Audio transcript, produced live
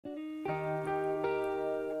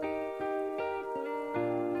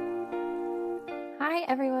Hi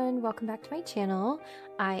everyone, welcome back to my channel.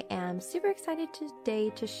 I am super excited today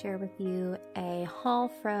to share with you a haul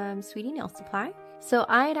from Sweetie Nail Supply. So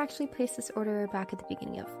I had actually placed this order back at the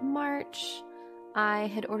beginning of March. I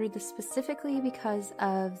had ordered this specifically because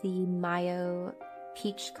of the Mayo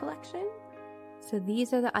Peach collection. So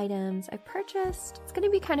these are the items I purchased. It's going to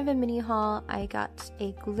be kind of a mini haul. I got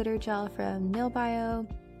a glitter gel from Nailbayo,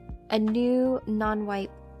 a new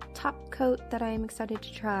non-white top coat that I am excited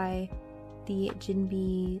to try, the Jin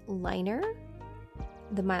B liner,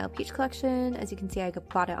 the Mayo Peach collection. As you can see, I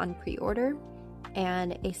bought it on pre-order,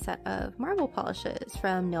 and a set of marble polishes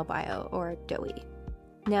from Nailbayo or Doughy.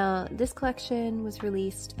 Now, this collection was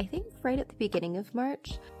released, I think, right at the beginning of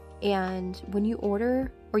March, and when you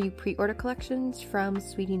order or you pre-order collections from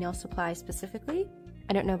Sweetie Nail Supply specifically,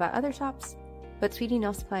 I don't know about other shops, but Sweetie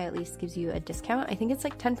Nail Supply at least gives you a discount. I think it's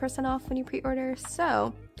like 10% off when you pre-order,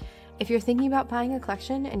 so if you're thinking about buying a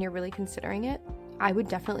collection and you're really considering it, I would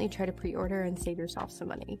definitely try to pre-order and save yourself some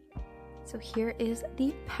money. So here is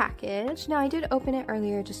the package. Now I did open it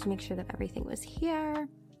earlier just to make sure that everything was here.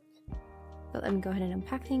 But let me go ahead and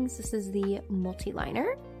unpack things. This is the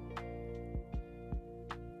multi-liner.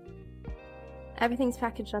 Everything's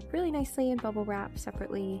packaged up really nicely in bubble wrap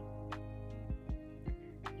separately.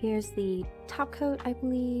 Here's the top coat, I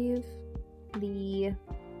believe, the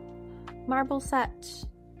marble set,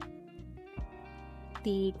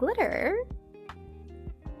 the glitter,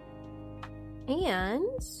 and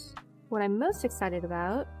what I'm most excited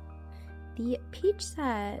about, the peach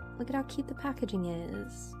set. Look at how cute the packaging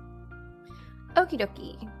is. Okie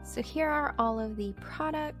dokie. So here are all of the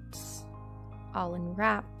products, all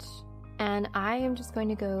unwrapped, and I am just going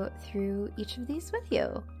to go through each of these with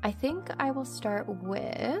you. I think I will start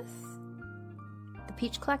with the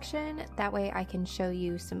peach collection. That way I can show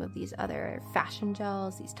you some of these other fashion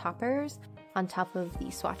gels, these toppers, on top of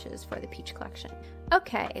the swatches for the peach collection.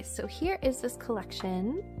 Okay, so here is this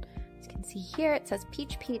collection. As you can see here, it says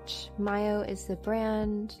Peach Peach. Mayo is the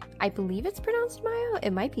brand. I believe it's pronounced Mayo.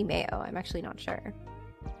 It might be Mayo. I'm actually not sure.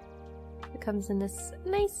 It comes in this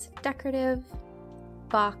nice decorative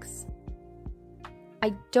box.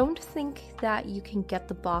 I don't think that you can get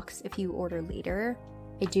the box if you order later.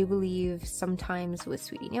 I do believe sometimes with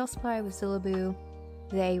Sweetie Nail Supply, with Zillaboo,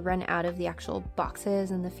 they run out of the actual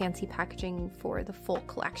boxes and the fancy packaging for the full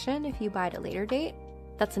collection if you buy at a later date.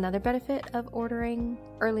 That's another benefit of ordering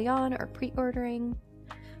early on or pre-ordering.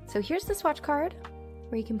 So here's the swatch card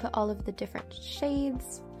where you can put all of the different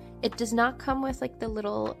shades. It does not come with like the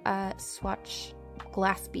little swatch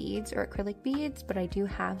glass beads or acrylic beads, but I do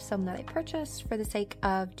have some that I purchased for the sake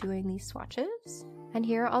of doing these swatches. And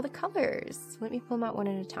here are all the colors. Let me pull them out one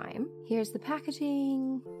at a time. Here's the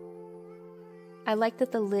packaging. I like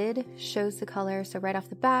that the lid shows the color, so right off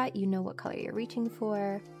the bat, you know what color you're reaching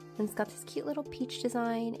for. And it's got this cute little peach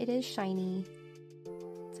design. It is shiny.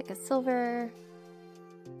 It's like a silver.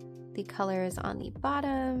 The color is on the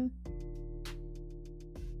bottom.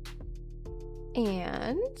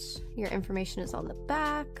 And your information is on the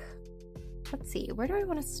back. Let's see, where do I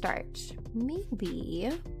want to start? Maybe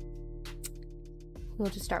we'll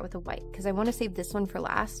just start with the white, because I want to save this one for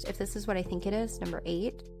last. If this is what I think it is, number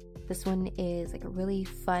 8. This one is like a really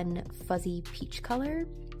fun, fuzzy peach color,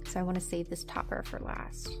 so I want to save this topper for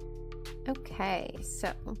last. Okay,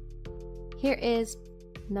 so here is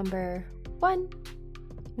number 1,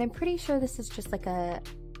 and I'm pretty sure this is just like a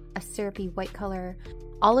syrupy white color.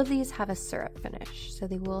 All of these have a syrup finish, so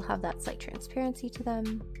they will have that slight transparency to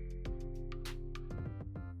them.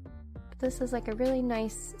 But this is like a really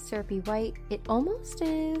nice syrupy white. It almost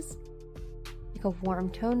is like a warm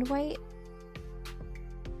toned white.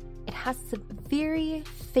 It has the very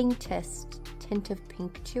faintest tint of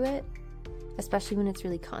pink to it, especially when it's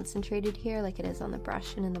really concentrated here like it is on the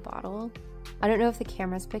brush and in the bottle. I don't know if the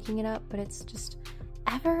camera's picking it up, but it's just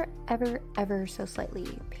ever so slightly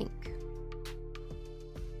pink.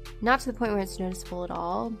 Not to the point where it's noticeable at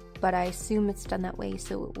all, but I assume it's done that way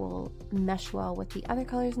so it will mesh well with the other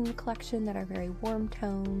colors in the collection that are very warm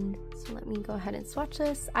toned. So let me go ahead and swatch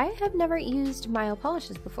this. I have never used Mayo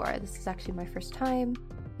polishes before. This is actually my first time.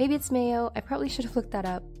 Maybe it's Mayo. I probably should have looked that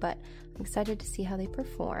up, but I'm excited to see how they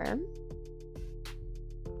perform.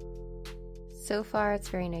 So far, it's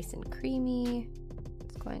very nice and creamy.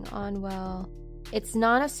 It's going on well. It's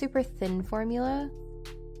not a super thin formula.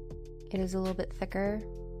 It is a little bit thicker,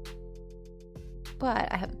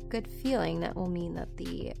 but I have a good feeling that will mean that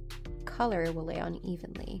the color will lay on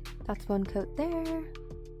evenly. That's one coat there.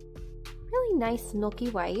 Really nice milky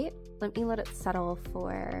white. Let me let it settle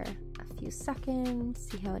for a few seconds,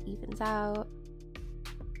 see how it evens out.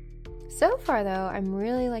 So far though, I'm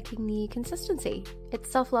really liking the consistency.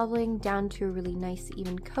 It's self-leveling down to a really nice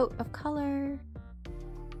even coat of color.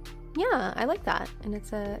 Yeah, I like that, and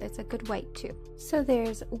it's a good white too. So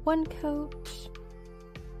there's one coat.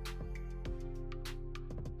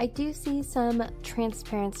 I do see some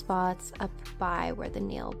transparent spots up by where the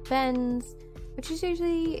nail bends, which is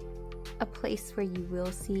usually a place where you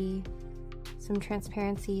will see some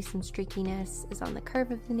transparency, some streakiness is on the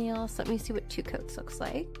curve of the nail. So let me see what 2 coats looks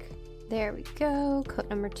like. There we go, coat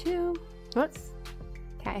number 2. Whoops,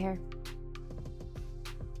 cat hair.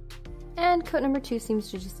 And coat number 2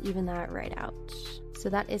 seems to just even that right out. So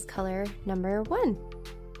that is color number 1.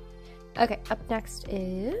 Okay, up next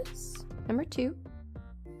is number 2.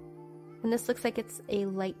 And this looks like it's a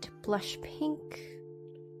light blush pink.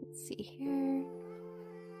 Let's see here.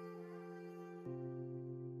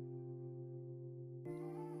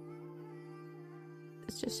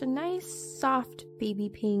 It's just a nice, soft baby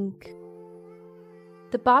pink.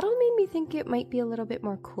 The bottle made me think it might be a little bit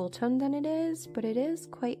more cool toned than it is, but it is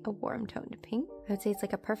quite a warm toned pink. I would say it's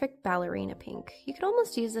like a perfect ballerina pink. You could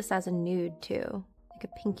almost use this as a nude too, like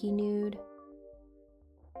a pinky nude.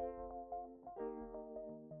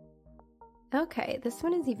 Okay, this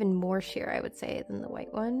one is even more sheer, I would say, than the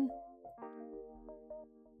white one.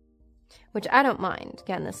 Which I don't mind.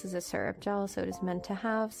 Again, this is a syrup gel, so it is meant to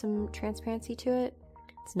have some transparency to it.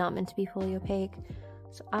 It's not meant to be fully opaque,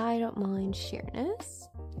 so I don't mind sheerness.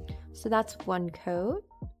 So that's one coat.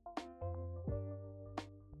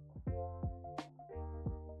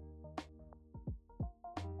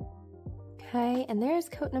 Okay, and there's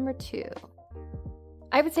coat number 2.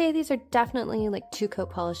 I would say these are definitely like 2 coat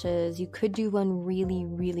polishes. You could do one really,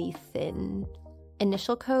 really thin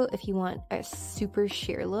initial coat if you want a super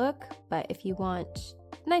sheer look, but if you want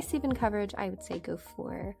nice even coverage, I would say go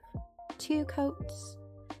for 2 coats.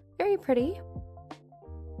 Very pretty.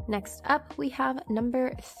 Next up, we have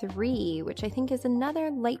number 3, which I think is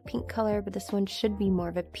another light pink color, but this one should be more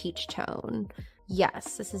of a peach tone.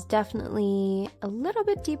 Yes, this is definitely a little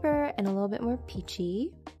bit deeper and a little bit more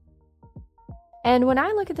peachy. And when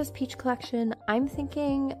I look at this peach collection, I'm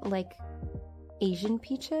thinking like Asian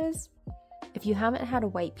peaches. If you haven't had a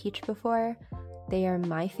white peach before, they are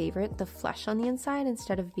my favorite. The flesh on the inside,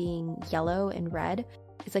 instead of being yellow and red,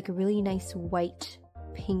 is like a really nice white,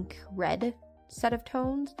 pink, red set of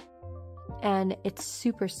tones. And it's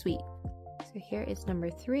super sweet. So here is number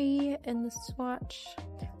 3 in the swatch.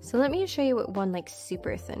 So let me show you what one like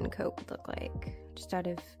super thin coat would look like, just out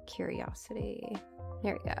of curiosity.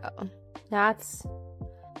 There we go. That's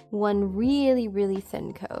one really, really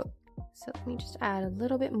thin coat. So let me just add a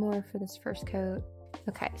little bit more for this first coat.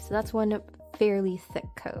 Okay, so that's one fairly thick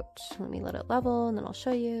coat. Let me let it level and then I'll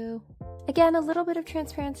show you. Again, a little bit of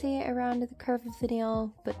transparency around the curve of the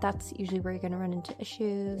nail, but that's usually where you're gonna run into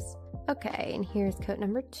issues. Okay, and here's coat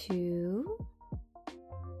number 2.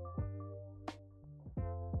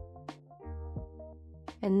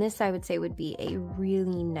 And this I would say would be a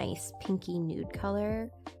really nice pinky nude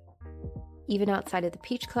color. Even outside of the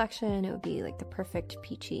peach collection, it would be like the perfect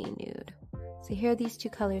peachy nude. So here are these 2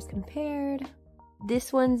 colors compared.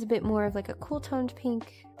 This one's a bit more of like a cool toned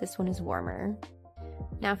pink. This one is warmer.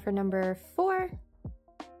 Now for number 4.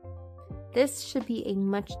 This should be a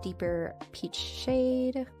much deeper peach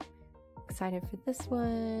shade. Excited for this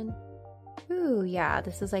one. Ooh, yeah,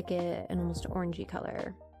 this is like an almost orangey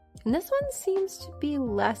color. And this one seems to be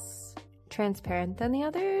less transparent than the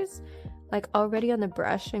others. Like already on the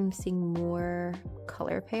brush, I'm seeing more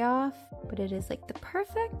color payoff, but it is like the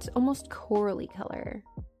perfect, almost corally color.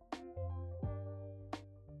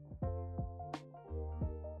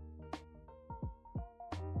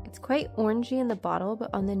 It's quite orangey in the bottle,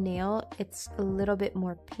 but on the nail, it's a little bit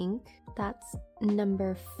more pink. That's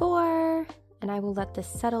number 4, and I will let this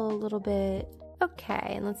settle a little bit.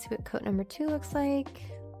 Okay, and let's see what coat number 2 looks like.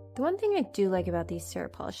 The one thing I do like about these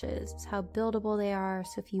syrup polishes is how buildable they are,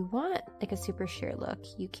 so if you want like a super sheer look,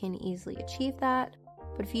 you can easily achieve that.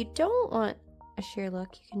 But if you don't want a sheer look,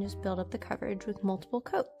 you can just build up the coverage with multiple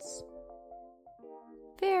coats.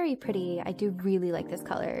 Very pretty. I do really like this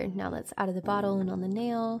color now that it's out of the bottle and on the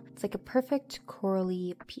nail. It's like a perfect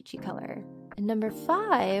corally peachy color. And number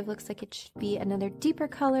 5 looks like it should be another deeper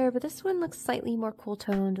color, but this one looks slightly more cool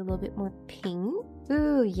toned, a little bit more pink.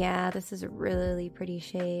 Ooh, yeah, this is a really pretty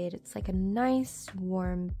shade. It's like a nice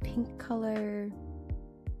warm pink color.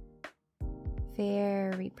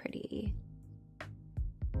 Very pretty.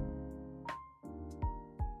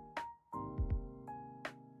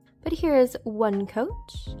 But here is one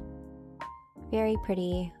coat. Very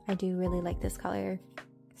pretty. I do really like this color.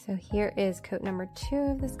 So here is coat number 2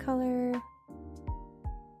 of this color.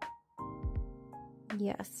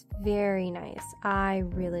 Yes, very nice. I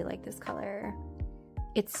really like this color.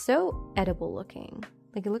 It's so edible looking.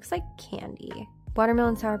 Like, it looks like candy.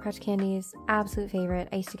 Watermelon Sour Patch candies, absolute favorite.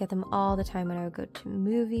 I used to get them all the time when I would go to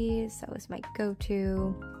movies. That was my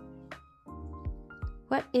go-to.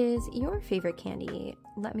 What is your favorite candy?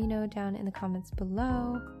 Let me know down in the comments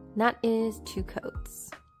below. And that is 2 coats.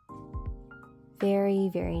 Very,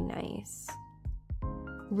 very nice.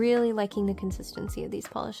 Really liking the consistency of these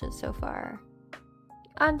polishes so far.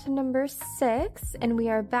 On to number 6, and we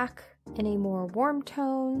are back in a more warm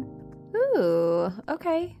tone. Ooh,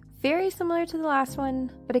 okay. Very similar to the last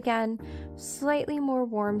one, but again, slightly more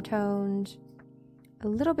warm toned. A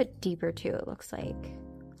little bit deeper too, it looks like.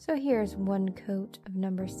 So here's 1 coat of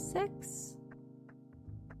number 6.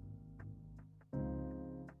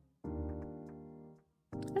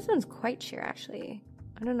 This one's quite sheer, actually.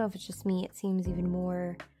 I don't know if it's just me, it seems even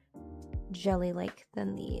more jelly-like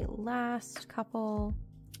than the last couple.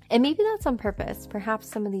 And maybe that's on purpose. Perhaps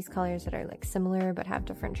some of these colors that are like similar but have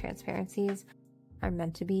different transparencies are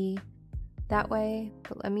meant to be that way.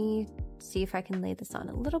 But let me see if I can lay this on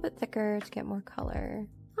a little bit thicker to get more color.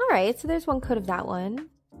 All right, so there's 1 coat of that one.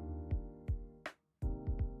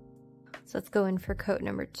 So let's go in for coat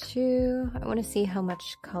number 2. I want to see how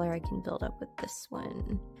much color I can build up with this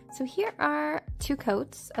one. So here are 2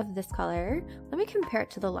 coats of this color. Let me compare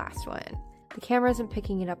it to the last one. The camera isn't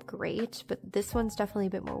picking it up great, but this one's definitely a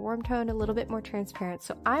bit more warm toned, a little bit more transparent.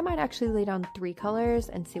 So I might actually lay down 3 colors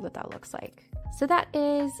and see what that looks like. So that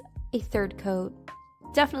is a 3rd coat.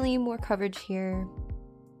 Definitely more coverage here.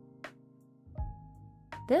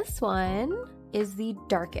 This one is the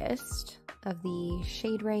darkest of the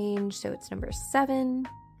shade range, so it's number 7,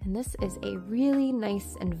 and this is a really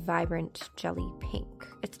nice and vibrant jelly pink.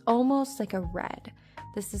 It's almost like a red.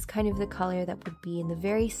 This is kind of the color that would be in the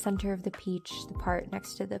very center of the peach, the part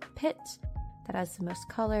next to the pit that has the most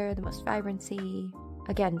color, the most vibrancy.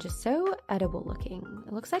 Again, just so edible looking.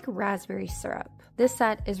 It looks like raspberry syrup. This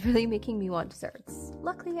set is really making me want desserts.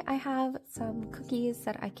 Luckily, I have some cookies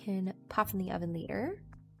that I can pop in the oven later.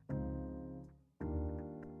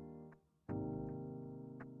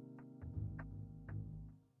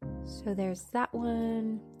 So there's that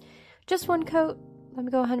one. Just 1 coat. Let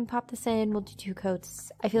me go ahead and pop this in. We'll do 2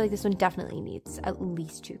 coats. I feel like this one definitely needs at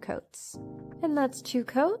least 2 coats. And that's 2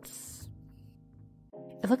 coats.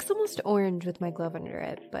 It looks almost orange with my glove under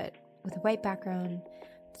it, but with a white background,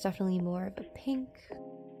 it's definitely more of a pink.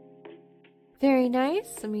 Very nice.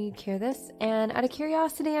 Let me cure this. And out of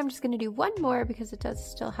curiosity, I'm just going to do 1 more because it does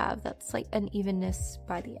still have that slight unevenness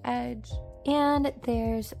by the edge. And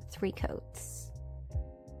there's 3 coats.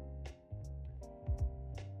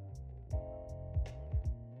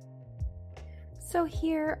 So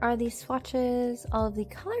here are the swatches, all of the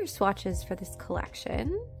color swatches for this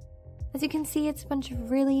collection. As you can see, it's a bunch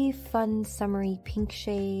of really fun summery pink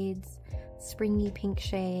shades, springy pink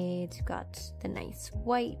shades. You've got the nice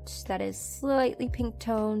white that is slightly pink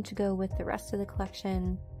toned to go with the rest of the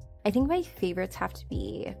collection. I think my favorites have to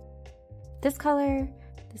be this color,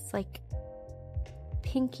 this like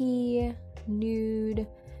pinky nude,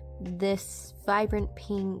 this vibrant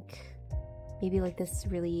pink, maybe like this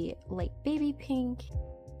really light baby pink,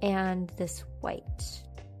 and this white.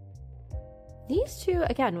 These 2,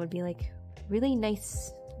 again, would be like really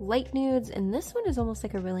nice light nudes, and this one is almost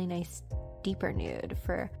like a really nice deeper nude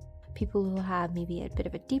for people who have maybe a bit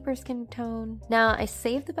of a deeper skin tone. Now, I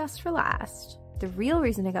saved the best for last. The real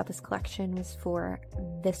reason I got this collection was for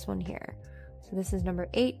this one here. So this is number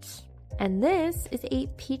 8, and this is a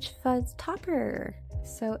Peach Fuzz topper.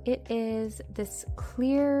 So it is this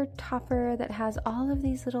clear topper that has all of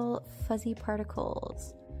these little fuzzy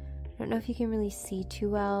particles. I don't know if you can really see too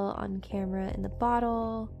well on camera in the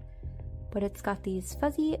bottle, but it's got these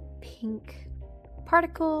fuzzy pink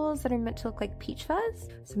particles that are meant to look like peach fuzz.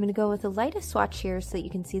 So I'm going to go with the lightest swatch here so that you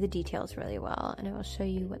can see the details really well, and I will show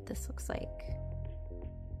you what this looks like.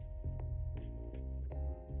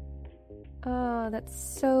 Oh,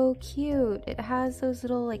 that's so cute. It has those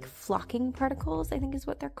little like flocking particles, I think is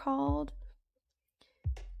what they're called.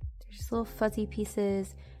 They're just little fuzzy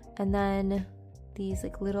pieces, and then these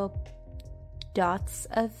like little dots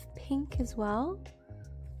of pink as well.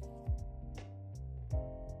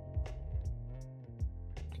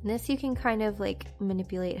 And this you can kind of like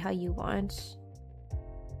manipulate how you want.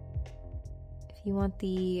 If you want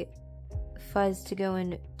the fuzz to go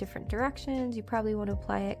in different directions, you probably want to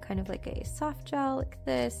apply it kind of like a soft gel like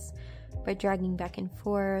this by dragging back and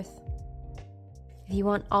forth. If you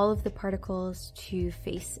want all of the particles to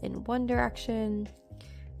face in one direction,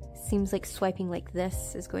 seems like swiping like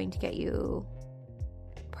this is going to get you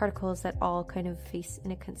particles that all kind of face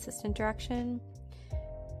in a consistent direction.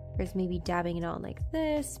 There's maybe dabbing it on like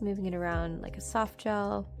this, moving it around like a soft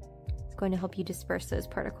gel. It's going to help you disperse those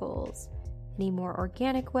particles in a more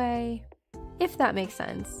organic way, if that makes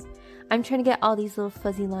sense. I'm trying to get all these little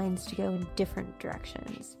fuzzy lines to go in different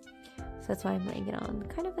directions. So that's why I'm laying it on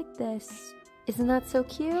kind of like this. Isn't that so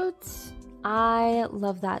cute? I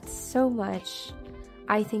love that so much.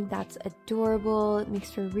 I think that's adorable. It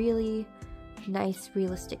makes for a really nice,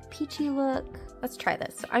 realistic peachy look. Let's try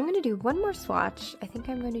this. So I'm going to do one more swatch. I think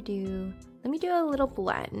I'm going to do, let me do a little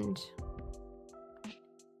blend.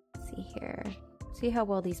 Let's see here. See how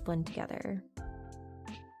well these blend together.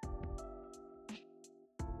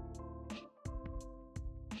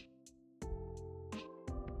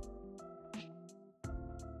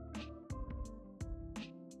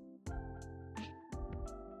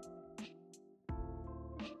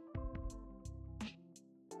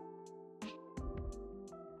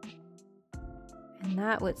 And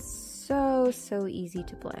that was so easy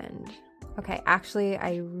to blend. Okay, actually,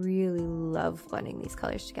 I really love blending these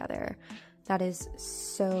colors together. That is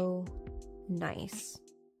so nice.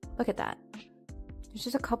 Look at that. There's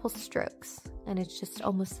just a couple strokes, and it's just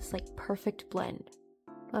almost this like perfect blend.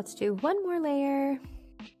 Let's do one more layer.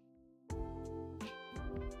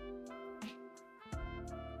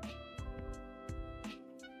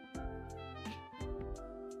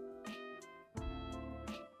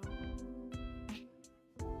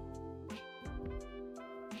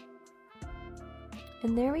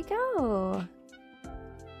 And there we go.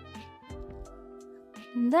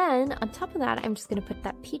 And then on top of that, I'm just gonna put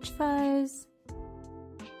that peach fuzz.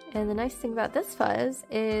 And the nice thing about this fuzz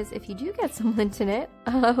is if you do get some lint in it,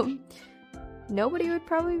 nobody would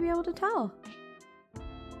probably be able to tell.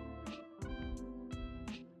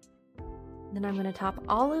 Then I'm gonna top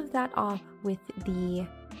all of that off with the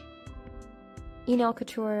Nail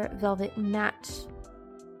Couture Velvet Matte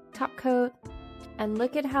top coat. And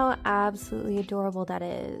look at how absolutely adorable that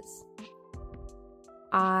is.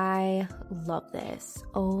 I love this.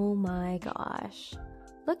 Oh my gosh.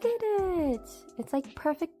 Look at it. It's like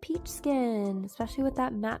perfect peach skin, especially with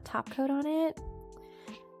that matte top coat on it.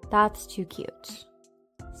 That's too cute.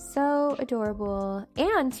 So adorable.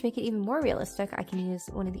 And to make it even more realistic, I can use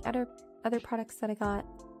one of the other products that I got.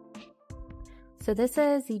 So this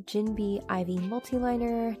is the Jin B Ivy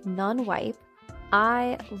Multi-Liner Non-Wipe.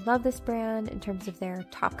 I love this brand in terms of their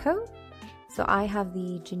top coat. So I have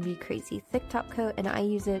the Jin B Crazy Thick Top Coat, and I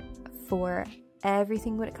use it for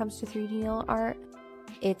everything when it comes to 3D nail art.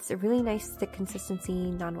 It's a really nice thick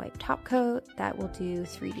consistency non-wipe top coat that will do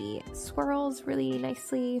 3D swirls really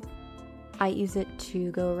nicely. I use it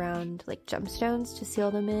to go around like gemstones to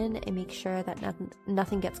seal them in and make sure that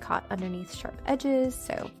nothing gets caught underneath sharp edges.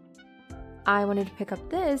 So I wanted to pick up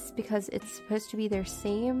this because it's supposed to be their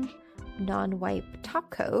same non-wipe top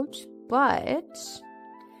coat, but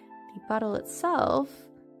the bottle itself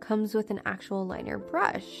comes with an actual liner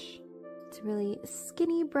brush. It's a really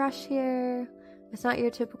skinny brush here. It's not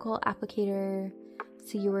your typical applicator,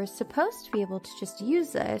 so you were supposed to be able to just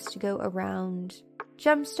use this to go around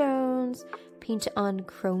gemstones, paint on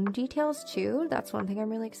chrome details too. That's one thing I'm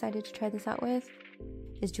really excited to try this out with,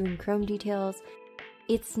 is doing chrome details.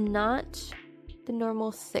 It's not the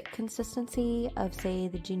normal thick consistency of, say,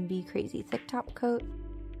 the Jin B Crazy Thick Top Coat.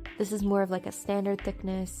 This is more of like a standard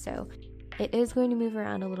thickness, so it is going to move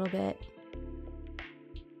around a little bit,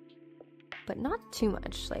 but not too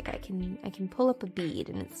much. Like I can pull up a bead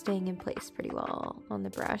and it's staying in place pretty well on the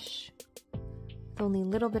brush with only a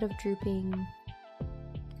little bit of drooping.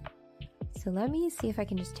 So let me see if I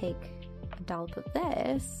can just take a dollop of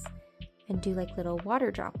this and do like little water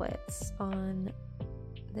droplets on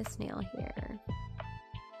this nail here.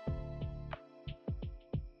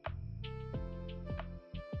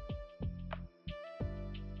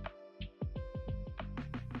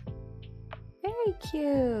 Very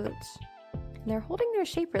cute. And they're holding their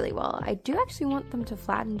shape really well. I do actually want them to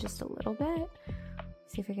flatten just a little bit.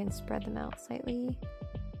 See if I can spread them out slightly.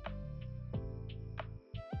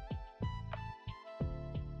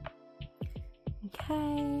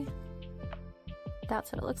 Okay.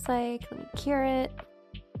 That's what it looks like. Let me cure it.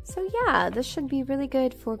 So yeah, this should be really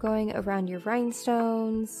good for going around your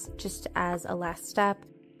rhinestones just as a last step.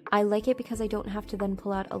 I like it because I don't have to then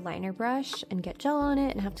pull out a liner brush and get gel on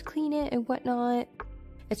it and have to clean it and whatnot.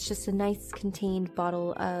 It's just a nice contained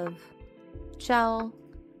bottle of gel,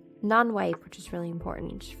 non-wipe, which is really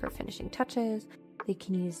important for finishing touches. They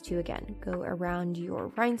can use to, again, go around your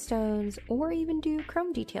rhinestones or even do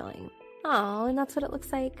chrome detailing. Oh, and that's what it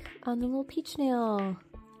looks like on the little peach nail.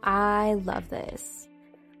 I love this.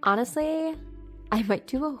 Honestly, I might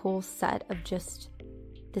do a whole set of just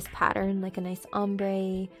this pattern, like a nice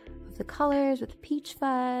ombre of the colors with the peach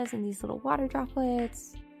fuzz and these little water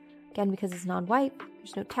droplets. Again, because it's non-wipe,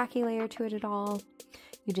 there's no tacky layer to it at all.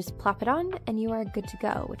 You just plop it on and you are good to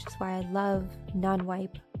go, which is why I love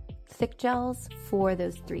non-wipe thick gels for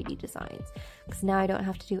those 3D designs, because now I don't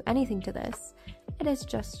have to do anything to this. It is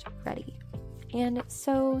just ready. And it's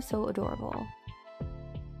so adorable.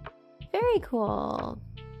 Very cool.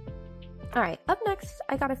 Alright, up next,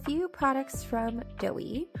 I got a few products from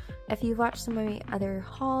Doughy. If you've watched some of my other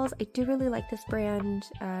hauls, I do really like this brand.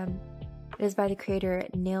 It is by the creator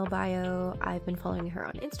Nailbayo. I've been following her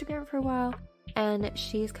on Instagram for a while, and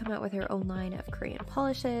she's come out with her own line of Korean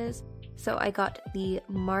polishes. So I got the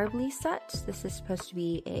Marbly set. This is supposed to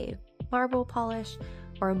be a marble polish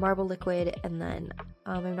or a marble liquid, and then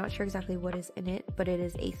I'm not sure exactly what is in it, but it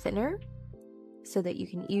is a thinner so that you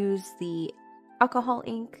can use the alcohol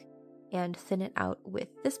ink and thin it out with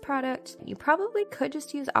this product. You probably could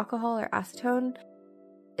just use alcohol or acetone.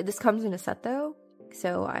 This comes in a set though,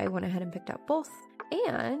 so I went ahead and picked up both.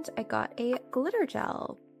 And I got a glitter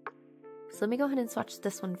gel. So let me go ahead and swatch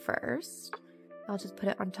this one first. I'll just put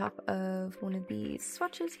it on top of one of these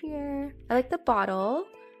swatches here. I like the bottle.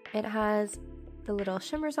 It has the little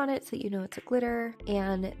shimmers on it so you know it's a glitter,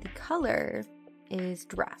 and the color is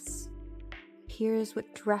dress. Here's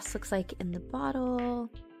what dress looks like in the bottle.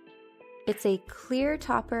 It's a clear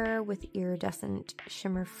topper with iridescent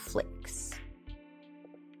shimmer flakes.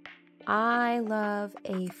 I love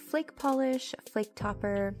a flake polish, a flake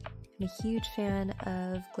topper. I'm a huge fan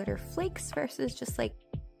of glitter flakes versus just like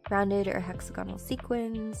rounded or hexagonal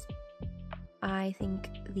sequins. I think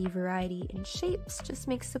the variety in shapes just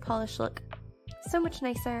makes the polish look so much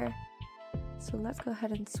nicer. So let's go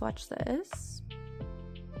ahead and swatch this.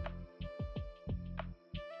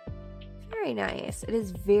 Very nice. It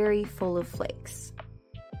is very full of flakes.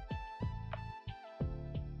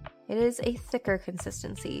 It is a thicker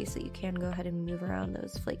consistency, so you can go ahead and move around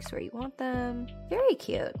those flakes where you want them. Very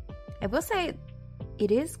cute. I will say it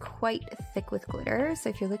is quite thick with glitter, so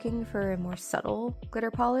if you're looking for a more subtle glitter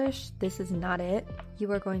polish, this is not it.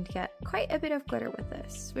 You are going to get quite a bit of glitter with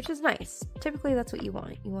this, which is nice. Typically that's what you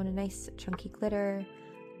want. You want a nice chunky glitter.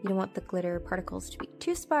 You don't want the glitter particles to be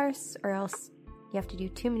too sparse, or else you have to do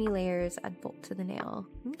too many layers, add bulk to the nail.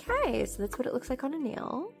 Okay, so that's what it looks like on a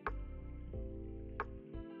nail.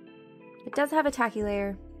 It does have a tacky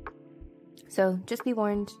layer, so just be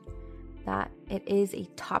warned that it is a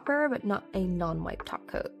topper, but not a non-wipe top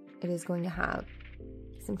coat. It is going to have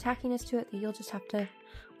some tackiness to it that you'll just have to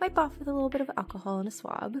wipe off with a little bit of alcohol and a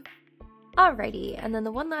swab. Alrighty, and then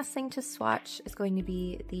the one last thing to swatch is going to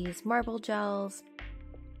be these marble gels,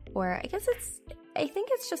 or I think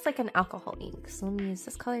it's just like an alcohol ink. So let me use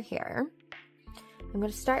this color here. I'm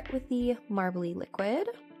going to start with the marbly liquid.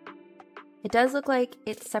 It does look like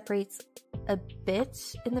it separates a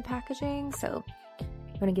bit in the packaging, so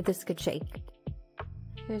I'm going to give this a good shake.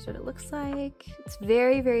 Here's what it looks like. It's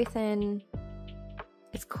very thin.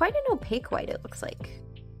 It's quite an opaque white, it looks like,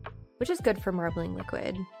 which is good for marbling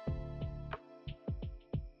liquid.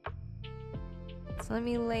 So let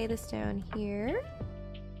me lay this down here.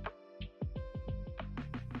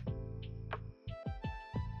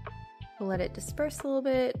 We'll let it disperse a little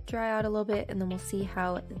bit, dry out a little bit, and then we'll see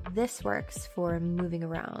how this works for moving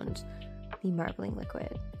around the marbling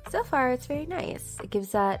liquid. So far, it's very nice. It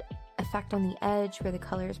gives that effect on the edge where the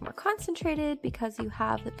color is more concentrated because you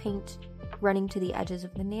have the paint running to the edges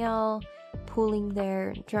of the nail, pooling there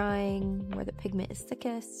and drying where the pigment is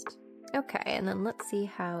thickest. Okay, and then let's see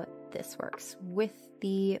how this works with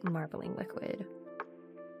the marbling liquid.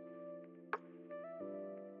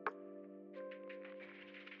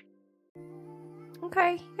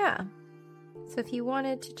 Okay, yeah. So if you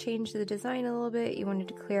wanted to change the design a little bit, you wanted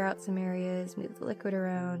to clear out some areas, move the liquid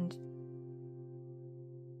around,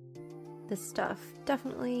 this stuff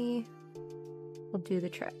definitely will do the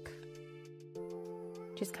trick.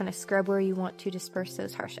 Just kind of scrub where you want to disperse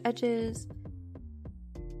those harsh edges.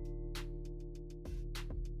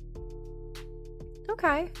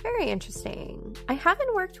 Okay, very interesting. I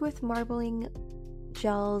haven't worked with marbling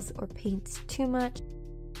gels or paints too much,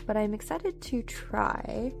 but I'm excited to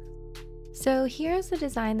try. So here's the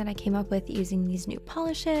design that I came up with using these new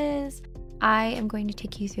polishes. I am going to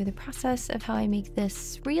take you through the process of how I make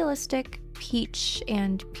this realistic peach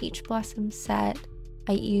and peach blossom set.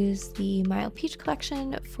 I use the Mayo Peach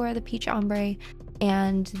collection for the peach ombre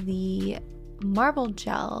and the marble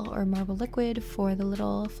gel or marble liquid for the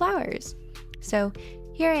little flowers. So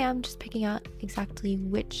here I am just picking out exactly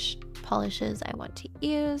which polishes I want to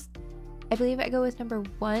use. I believe I go with number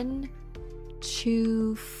 1,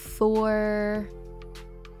 2, 4,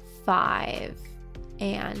 5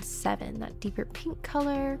 and 7, that deeper pink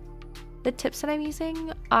color. The tips that I'm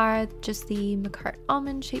using are just the Macart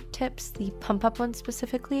almond shaped tips, the pump up ones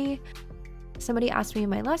specifically. Somebody asked me in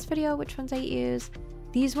my last video which ones I use.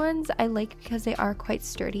 These ones I like because they are quite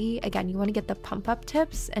sturdy. Again, you want to get the pump up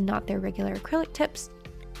tips and not their regular acrylic tips.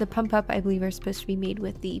 The pump up, I believe, are supposed to be made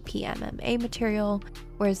with the PMMA material,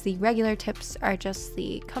 whereas the regular tips are just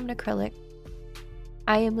the common acrylic.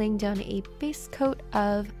 I am laying down a base coat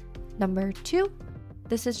of number 2.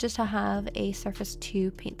 This is just to have a surface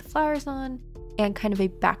to paint the flowers on and kind of a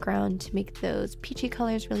background to make those peachy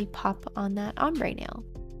colors really pop on that ombre nail.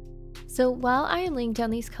 So while I am laying down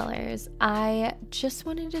these colors, I just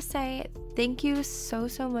wanted to say thank you so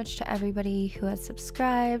much to everybody who has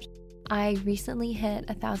subscribed. I recently hit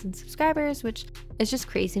 1,000 subscribers, which is just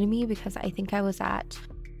crazy to me because I think I was at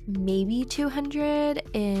maybe 200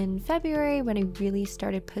 in February when I really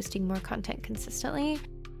started posting more content consistently.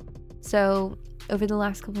 So over the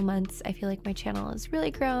last couple months, I feel like my channel has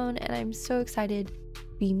really grown and I'm so excited to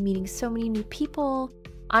be meeting so many new people.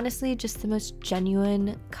 Honestly, just the most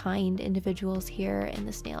genuine, kind individuals here in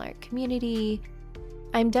this nail art community.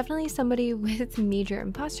 I'm definitely somebody with major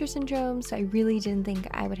imposter syndrome, so I really didn't think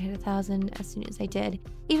I would hit 1,000 as soon as I did,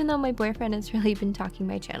 even though my boyfriend has really been talking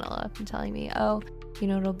my channel up and telling me, oh, you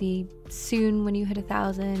know, it'll be soon when you hit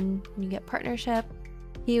 1,000, when you get partnership.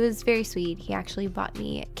 He was very sweet. He actually bought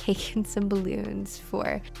me cake and some balloons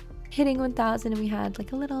for hitting 1,000, and we had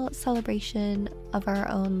like a little celebration of our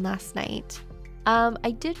own last night.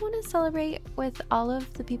 I did want to celebrate with all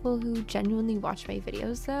of the people who genuinely watch my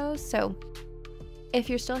videos though, so if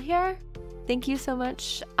you're still here, thank you so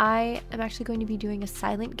much. I am actually going to be doing a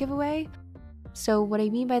silent giveaway. So what I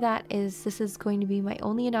mean by that is this is going to be my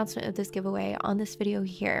only announcement of this giveaway on this video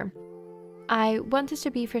here. I want this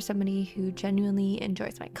to be for somebody who genuinely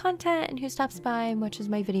enjoys my content and who stops by and watches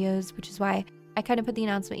my videos, which is why I kind of put the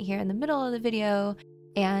announcement here in the middle of the video,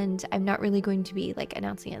 and I'm not really going to be like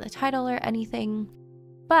announcing it in the title or anything.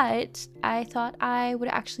 But I thought I would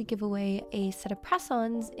actually give away a set of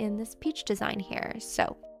press-ons in this peach design here.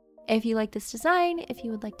 So if you like this design, if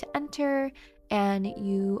you would like to enter, and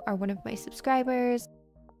you are one of my subscribers,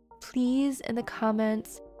 please in the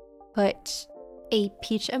comments put a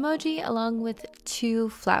peach emoji along with 2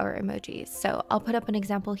 flower emojis. So I'll put up an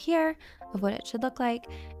example here of what it should look like.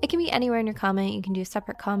 It can be anywhere in your comment. You can do a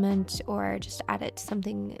separate comment or just add it to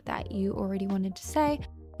something that you already wanted to say,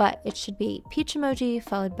 but it should be peach emoji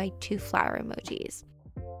followed by 2 flower emojis.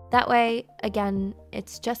 That way, again,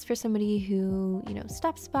 it's just for somebody who, you know,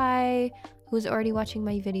 stops by, who's already watching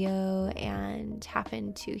my video and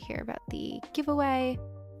happened to hear about the giveaway.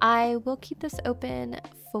 I will keep this open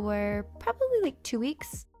for probably like 2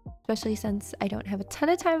 weeks, especially since I don't have a ton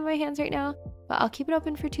of time on my hands right now, but I'll keep it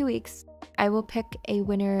open for 2 weeks. I will pick a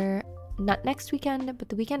winner, not next weekend, but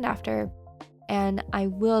the weekend after, and I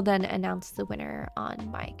will then announce the winner on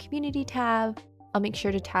my community tab. I'll make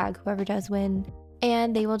sure to tag whoever does win,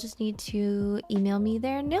 and they will just need to email me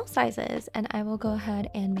their nail sizes, and I will go ahead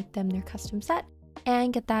and make them their custom set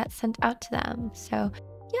and get that sent out to them. So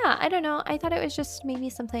yeah, I don't know. I thought it was just maybe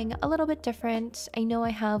something a little bit different. I know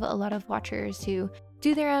I have a lot of watchers who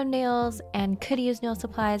do their own nails and could use nail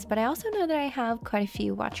supplies, but I also know that I have quite a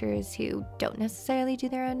few watchers who don't necessarily do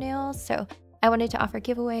their own nails. So I wanted to offer a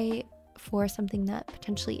giveaway for something that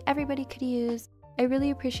potentially everybody could use. I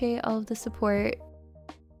really appreciate all of the support.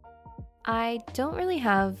 I don't really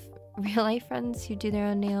have real life friends who do their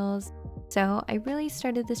own nails, so I really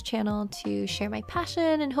started this channel to share my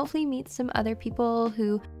passion and hopefully meet some other people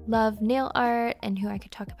who love nail art and who I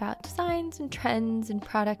could talk about designs and trends and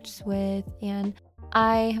products with. And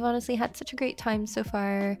I have honestly had such a great time so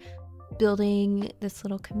far building this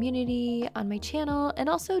little community on my channel and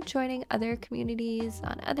also joining other communities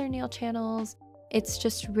on other nail channels. It's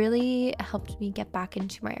just really helped me get back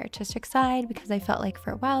into my artistic side because I felt like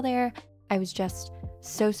for a while there I was just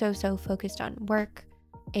so focused on work,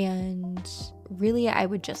 and really I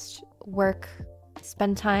would just work,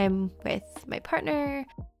 spend time with my partner,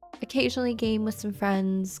 occasionally game with some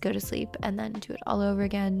friends, go to sleep, and then do it all over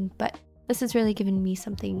again. But this has really given me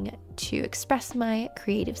something to express my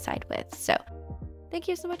creative side with. So thank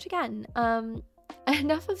you so much again.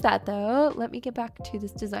 Enough of that though. Let me get back to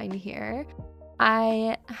this design here.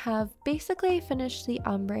 I have basically finished the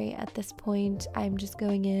ombre at this point. I'm just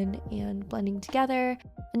going in and blending together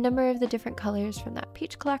a number of the different colors from that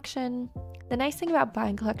peach collection. The nice thing about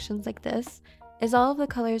buying collections like this is all of the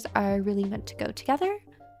colors are really meant to go together,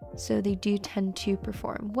 so they do tend to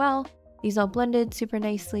perform well. These all blended super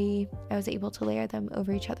nicely. I was able to layer them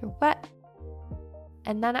over each other wet.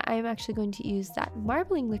 And then I'm actually going to use that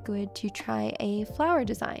marbling liquid to try a flower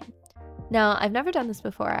design. Now, I've never done this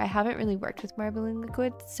before. I haven't really worked with marbling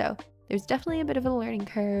liquid, so there's definitely a bit of a learning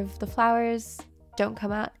curve. The flowers don't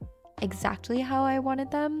come out exactly how I wanted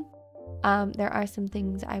them. There are some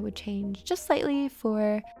things I would change just slightly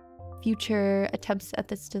for future attempts at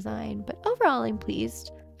this design, but overall I'm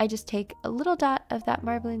pleased. I just take a little dot of that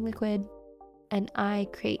marbling liquid and I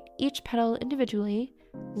create each petal individually,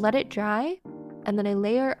 let it dry, and then I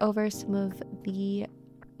layer over some of the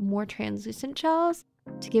more translucent gels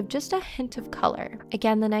to give just a hint of color.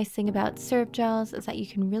 Again, the nice thing about syrup gels is that you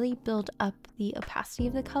can really build up the opacity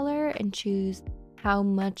of the color and choose how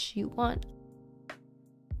much you want.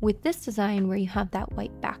 With this design where you have that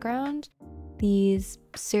white background, these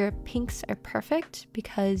syrup pinks are perfect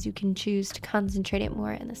because you can choose to concentrate it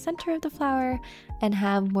more in the center of the flower and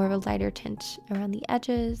have more of a lighter tint around the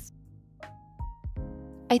edges.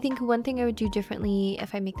 I think one thing I would do differently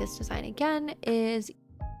if I make this design again is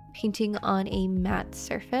painting on a matte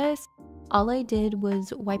surface. All I did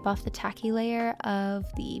was wipe off the tacky layer of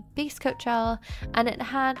the base coat gel, and it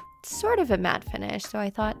had sort of a matte finish, so I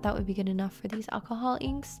thought that would be good enough for these alcohol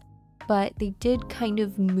inks. But they did kind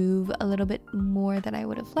of move a little bit more than I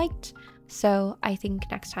would have liked, so I think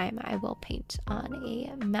next time I will paint on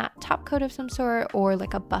a matte top coat of some sort or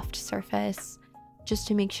like a buffed surface just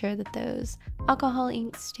to make sure that those alcohol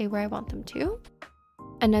inks stay where I want them to.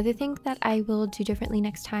 Another thing that I will do differently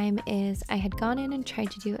next time is I had gone in and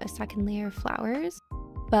tried to do a second layer of flowers,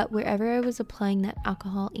 but wherever I was applying that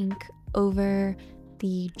alcohol ink over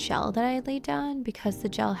the gel that I laid down, because the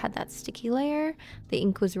gel had that sticky layer, the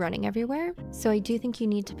ink was running everywhere. So I do think you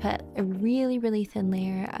need to put a really, really thin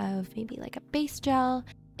layer of maybe like a base gel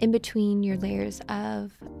in between your layers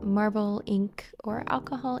of marble ink or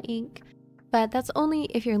alcohol ink. But that's only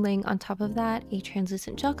if you're laying on top of that a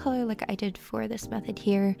translucent gel color like I did for this method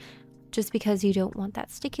here, just because you don't want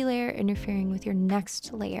that sticky layer interfering with your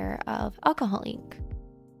next layer of alcohol ink.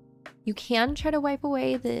 You can try to wipe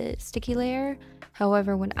away the sticky layer.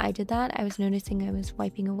 However, when I did that, I was noticing I was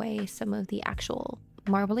wiping away some of the actual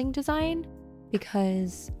marbling design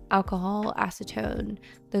because alcohol, acetone,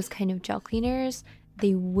 those kind of gel cleaners,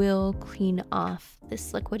 they will clean off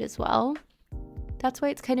this liquid as well. That's why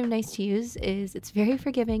it's kind of nice to use, is it's very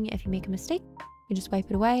forgiving. If you make a mistake, you just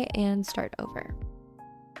wipe it away and start over.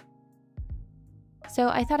 So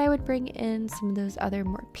I thought I would bring in some of those other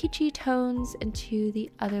more peachy tones into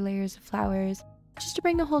the other layers of flowers, just to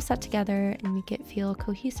bring the whole set together and make it feel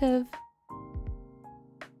cohesive.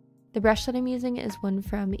 The brush that I'm using is one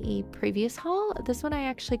from a previous haul. This one I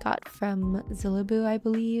actually got from Zillaboo, I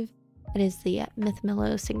believe. It is the Myth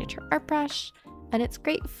Mellow Signature Art Brush, and it's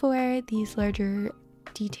great for these larger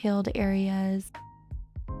detailed areas.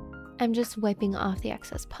 I'm just wiping off the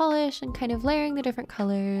excess polish and kind of layering the different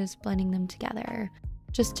colors, blending them together,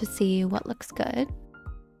 just to see what looks good.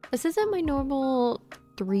 This isn't my normal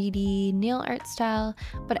 3D nail art style,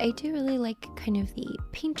 but I do really like kind of the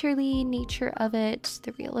painterly nature of it,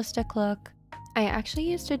 the realistic look. I actually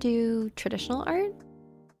used to do traditional art.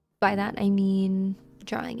 By that I mean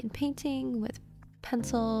drawing and painting with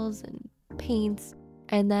pencils and paints,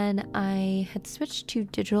 and then I had switched to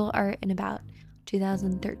digital art in about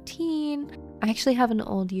 2013. I actually have an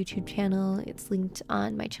old YouTube channel, it's linked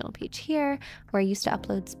on my channel page here, where I used to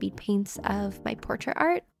upload speed paints of my portrait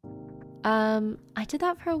art. I did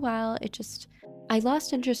that for a while. I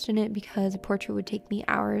lost interest in it because a portrait would take me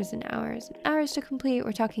hours and hours and hours to complete.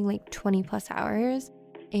 We're talking like 20 plus hours,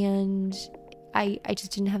 and I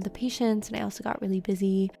just didn't have the patience, and I also got really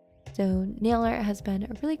busy. So nail art has been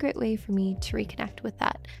a really great way for me to reconnect with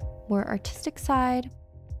that more artistic side.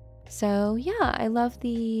 So yeah, I love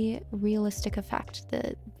the realistic effect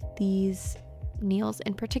that these nails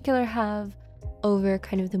in particular have over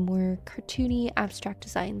kind of the more cartoony abstract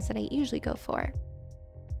designs that I usually go for.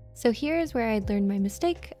 So here is where I learned my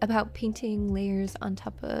mistake about painting layers on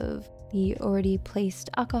top of the already placed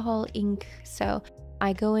alcohol ink. So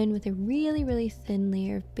I go in with a really, really thin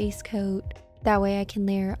layer of base coat. That way I can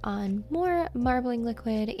layer on more marbling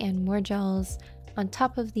liquid and more gels on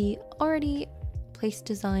top of the already placed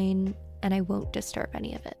design, and I won't disturb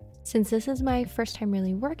any of it. Since this is my first time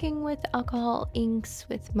really working with alcohol inks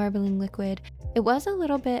with marbling liquid, it was a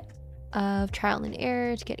little bit of trial and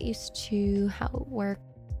error to get used to how it worked.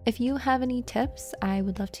 If you have any tips, I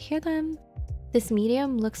would love to hear them. This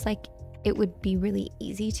medium looks like it would be really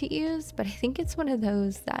easy to use, but I think it's one of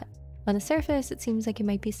those that on the surface it seems like it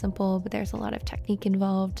might be simple, but there's a lot of technique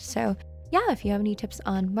involved. So yeah, if you have any tips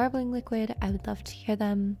on marbling liquid, I would love to hear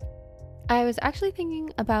them. I was actually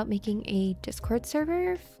thinking about making a Discord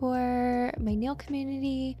server for my nail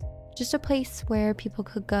community just a place where people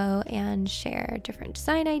could go and share different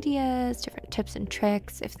design ideas, different tips and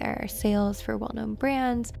tricks, if there are sales for well-known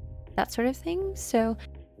brands, that sort of thing. So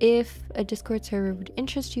if a Discord server would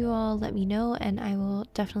interest you all, let me know and I will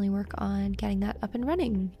definitely work on getting that up and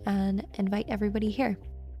running and invite everybody here.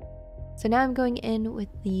 So now I'm going in with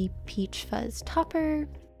the Peach Fuzz topper.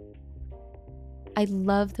 I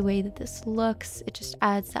love the way that this looks. It just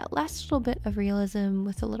adds that last little bit of realism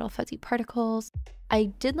with the little fuzzy particles. I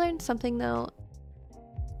did learn something though.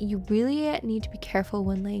 You really need to be careful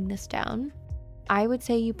when laying this down. I would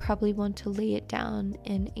say you probably want to lay it down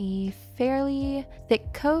in a fairly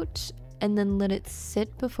thick coat and then let it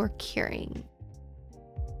sit before curing.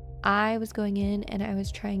 I was going in and I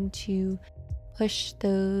was trying to push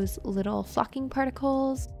those little flocking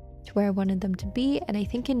particles to where I wanted them to be, and I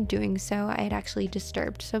think in doing so I had actually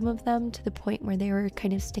disturbed some of them to the point where they were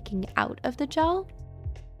kind of sticking out of the gel.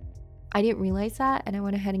 I didn't realize that and I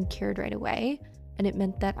went ahead and cured right away, and it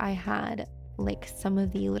meant that I had like some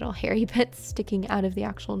of the little hairy bits sticking out of the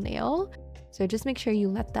actual nail. So just make sure you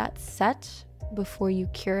let that set before you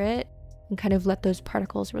cure it and kind of let those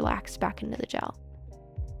particles relax back into the gel.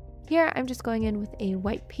 Here I'm just going in with a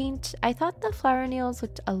white paint. I thought the flower nails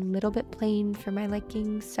looked a little bit plain for my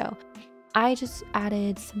liking, so I just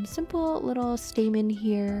added some simple little stamen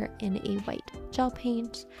here in a white gel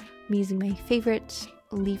paint. I'm using my favorite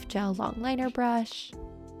leaf gel long liner brush.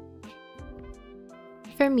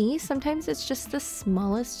 For me, sometimes it's just the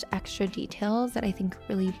smallest extra details that I think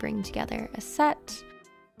really bring together a set.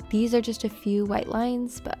 These are just a few white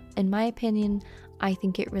lines, but in my opinion, I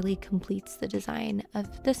think it really completes the design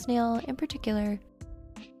of this nail in particular.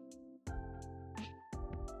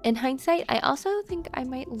 In hindsight, I also think I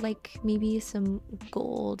might like maybe some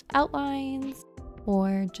gold outlines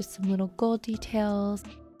or just some little gold details.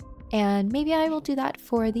 And maybe I will do that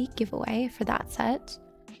for the giveaway for that set.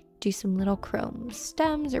 Do some little chrome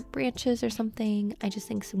stems or branches or something. I just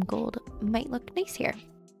think some gold might look nice here.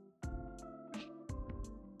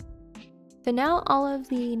 So now all of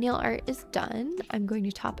the nail art is done. I'm going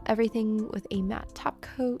to top everything with a matte top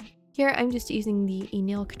coat. Here I'm just using the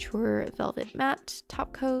Nail Couture Velvet Matte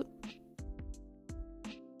top coat.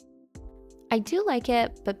 I do like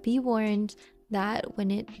it, but be warned that when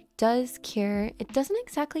it does cure, it doesn't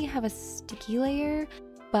exactly have a sticky layer,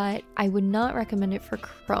 but I would not recommend it for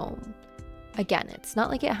chrome. Again, it's not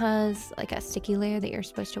like it has like a sticky layer that you're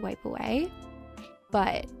supposed to wipe away,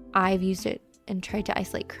 but I've used it and tried to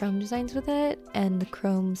isolate chrome designs with it, and the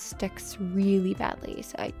chrome sticks really badly,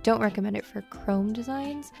 so I don't recommend it for chrome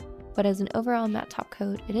designs, but as an overall matte top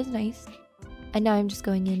coat, it is nice. And now I'm just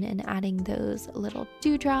going in and adding those little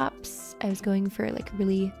dewdrops. I was going for like a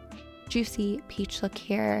really juicy peach look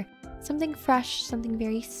here, something fresh, something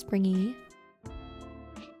very springy.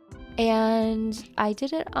 And I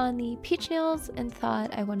did it on the peach nails and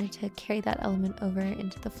thought I wanted to carry that element over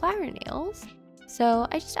into the flower nails. So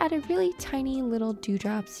I just added really tiny little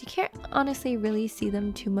dewdrops. You can't honestly really see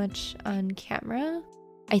them too much on camera.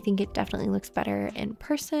 I think it definitely looks better in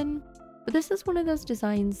person. But this is one of those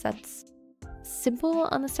designs that's simple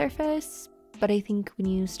on the surface, but I think when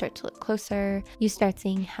you start to look closer, you start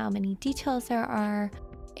seeing how many details there are,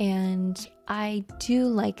 and I do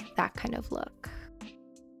like that kind of look.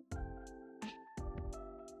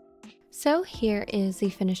 So here is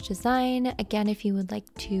the finished design. Again, if you would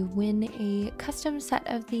like to win a custom set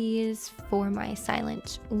of these for my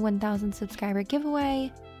silent 1000 subscriber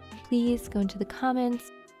giveaway, please go into the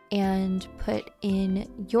comments and put in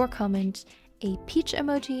your comment a peach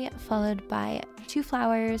emoji followed by 2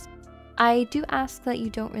 flowers. I do ask that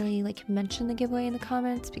you don't really mention the giveaway in the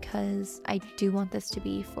comments because I do want this to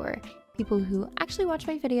be for people who actually watch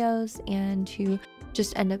my videos and who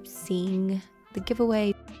just end up seeing the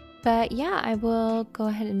giveaway. But yeah, I will go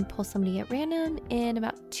ahead and pull somebody at random in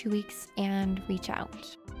about 2 weeks and reach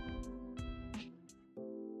out.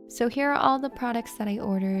 So here are all the products that I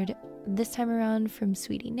ordered this time around from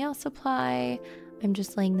Sweetie Nail Supply. I'm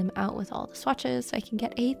just laying them out with all the swatches so I can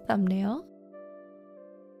get a thumbnail.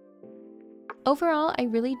 Overall, I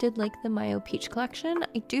really did like the Mayo Peach collection.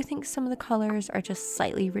 I do think some of the colors are just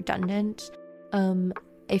slightly redundant.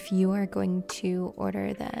 If you are going to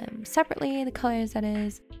order them separately, the colors that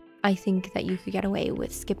is, I think that you could get away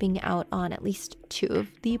with skipping out on at least 2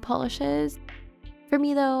 of the polishes. For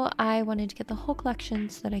me though, I wanted to get the whole collection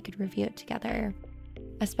so that I could review it together,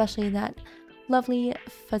 especially that lovely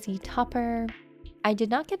fuzzy topper. I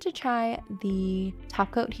did not get to try the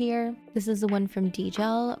top coat here. This is the one from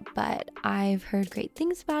D-Gel, but I've heard great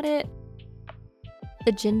things about it.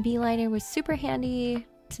 The Jin B liner was super handy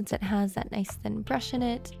since it has that nice thin brush in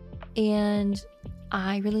it, and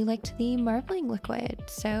I really liked the marbling liquid.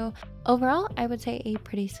 So overall, I would say a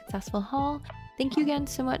pretty successful haul. Thank you again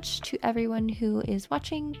so much to everyone who is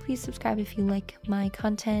watching. Please subscribe if you like my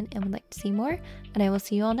content and would like to see more, and I will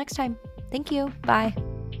see you all next time. Thank you. Bye.